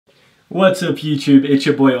What's up YouTube, it's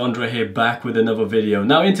your boy Andre here, back with another video.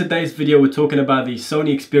 Now in today's video we're talking about the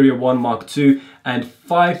Sony Xperia 1 Mark II and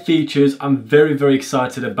 5 features I'm very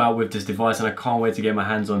excited about with this device and I can't wait to get my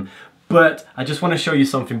hands on. But I just want to show you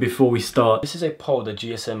something before we start. This is a poll that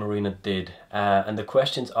GSM Arena did and the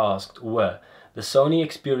questions asked were: the Sony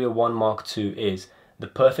Xperia 1 Mark II is the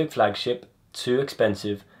perfect flagship, too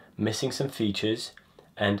expensive, missing some features,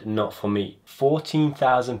 and not for me.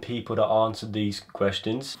 14,000 people that answered these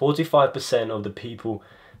questions. 45% of the people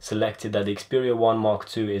selected that the Xperia 1 Mark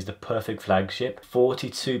II is the perfect flagship.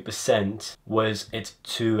 42% was it's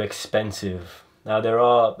too expensive. Now there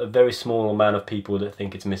are a very small amount of people that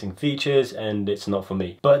think it's missing features and it's not for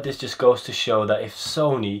me. But this just goes to show that if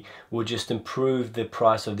Sony would just improve the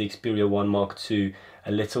price of the Xperia 1 Mark II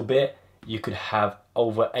a little bit, you could have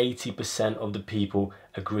over 80% of the people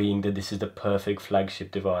agreeing that this is the perfect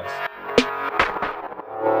flagship device.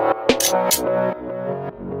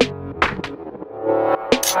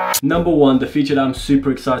 Number 1, the feature that I'm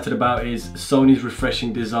super excited about is Sony's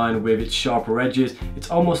refreshing design with its sharper edges.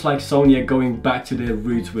 It's almost like Sony are going back to their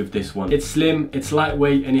roots with this one. It's slim, it's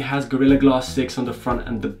lightweight, and it has Gorilla Glass 6 on the front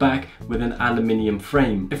and the back with an aluminium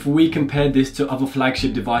frame. If we compare this to other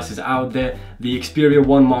flagship devices out there, the Xperia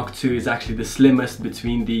 1 Mark II is actually the slimmest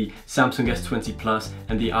between the Samsung S20 Plus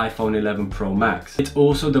and the iPhone 11 Pro Max. It's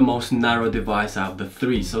also the most narrow device out of the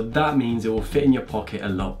three, so that means it will fit in your pocket a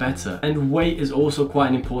lot better. And weight is also quite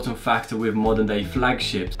an important factor with modern day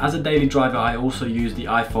flagships. As a daily driver, I also use the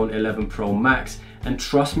iPhone 11 Pro Max, and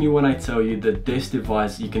trust me when I tell you that this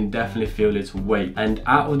device, you can definitely feel its weight. And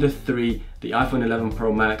out of the three, the iPhone 11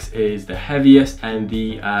 Pro Max is the heaviest and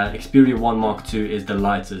the Xperia 1 Mark II is the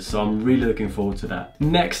lightest, so I'm really looking forward to that.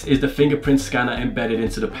 Next is the fingerprint scanner embedded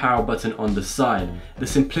into the power button on the side. The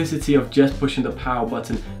simplicity of just pushing the power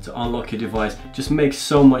button to unlock your device just makes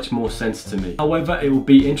so much more sense to me. However, it will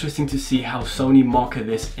be interesting to see how Sony market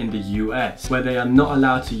this in the US, where they are not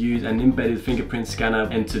allowed to use an embedded fingerprint scanner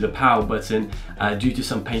into the power button due to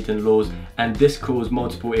some patent laws, and this caused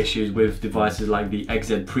multiple issues with devices like the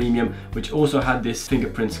XZ Premium, which also had this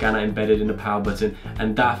fingerprint scanner embedded in the power button,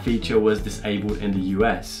 and that feature was disabled in the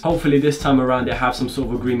US. Hopefully this time around they have some sort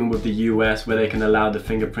of agreement with the US where they can allow the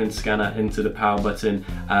fingerprint scanner into the power button,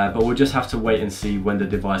 but we'll just have to wait and see when the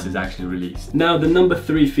device is actually released. Now the number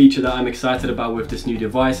 3 feature that I'm excited about with this new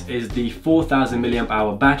device is the 4000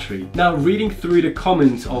 mAh battery. Now reading through the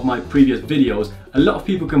comments of my previous videos, a lot of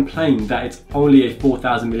people complain that it's only a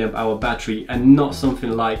 4000 mAh battery and not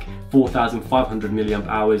something like 4500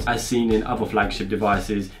 mAh as seen in other flagship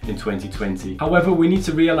devices in 2020. However, we need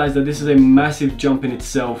to realize that this is a massive jump in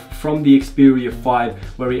itself from the Xperia 5,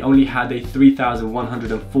 where it only had a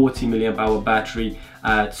 3140 mAh battery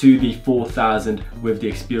to the 4000 with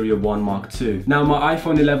the Xperia 1 Mark II. Now my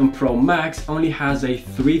iPhone 11 Pro Max only has a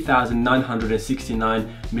 3969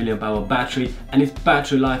 mAh battery and its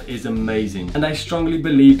battery life is amazing, and I strongly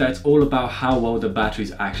believe that it's all about how well the battery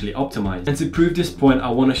is actually optimized. And to prove this point, I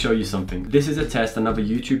want to show you something. This is a test another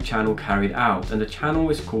YouTube channel carried out, and the channel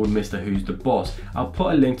is called Mr. Who's the Boss. I'll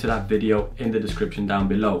put a link to that video in the description down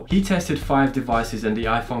below. He tested 5 devices and the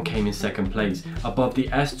iPhone came in second place, above the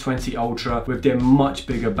S20 Ultra with their much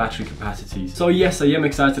bigger battery capacities. So yes, I am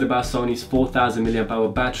excited about Sony's 4000 mAh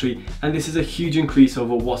battery, and this is a huge increase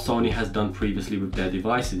over what Sony has done previously with their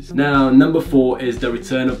devices. Now number 4 is the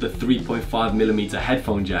return of the 3.5mm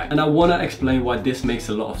headphone jack, and I want to explain why this makes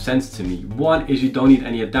a lot of sense to me. 1 is you don't need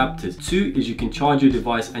any adapters, 2 is you can charge your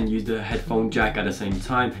device and use the headphone jack at the same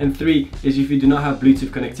time, and 3 is if you do not have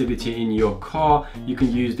Bluetooth connectivity in your car, you can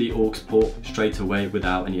use the aux port straight away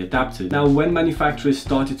without any adapters. Now when manufacturers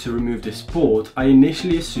started to remove this port, I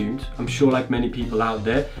initially assumed, I'm sure like many people out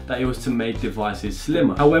there, that it was to make devices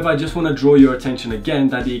slimmer. However, I just want to draw your attention again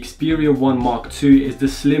that the Xperia 1 Mark II is the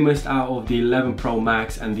slimmest out of the 11 Pro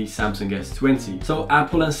Max and the Samsung S20. So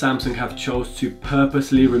Apple and Samsung have chose to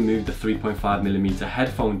purposely remove the 3.5mm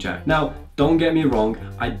headphone jack. Now don't get me wrong,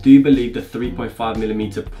 I do believe the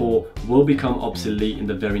 3.5mm port will become obsolete in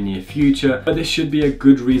the very near future, but there should be a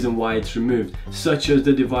good reason why it's removed, such as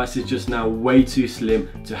the device is just now way too slim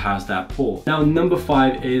to house that port. Now number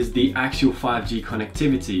 5 is the actual 5G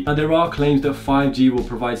connectivity. Now there are claims that 5G will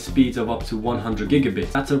provide speeds of up to 100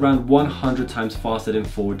 gigabits. That's around 100 times faster than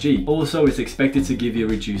 4G. Also, it's expected to give you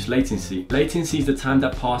reduced latency. Latency is the time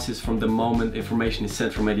that passes from the moment information is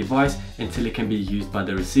sent from a device until it can be used by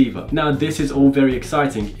the receiver. Now this is all very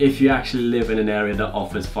exciting if you actually live in an area that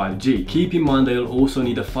offers 5G. Keep in mind that you'll also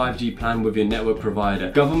need a 5G plan with your network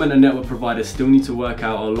provider. Government and network providers still need to work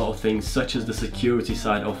out a lot of things, such as the security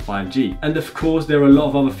side of 5G. And of course, there are a lot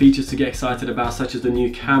of other features to get excited about, such as the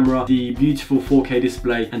new camera, the beautiful 4K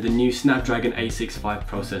display, and the new Snapdragon 865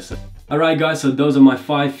 processor. Alright guys, so those are my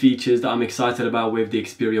 5 features that I'm excited about with the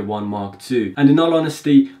Xperia 1 Mark II. And in all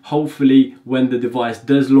honesty, hopefully when the device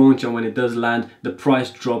does launch and when it does land, the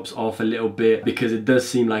price drops off a little bit, because it does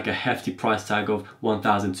seem like a hefty price tag of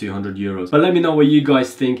 1,200 euros. But let me know what you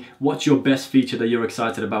guys think. What's your best feature that you're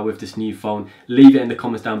excited about with this new phone? Leave it in the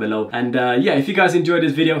comments down below. And yeah, if you guys enjoyed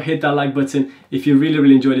this video, hit that like button. If you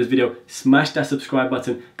really enjoyed this video, smash that subscribe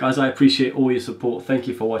button. Guys, I appreciate all your support. Thank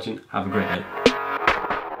you for watching. Have a great day.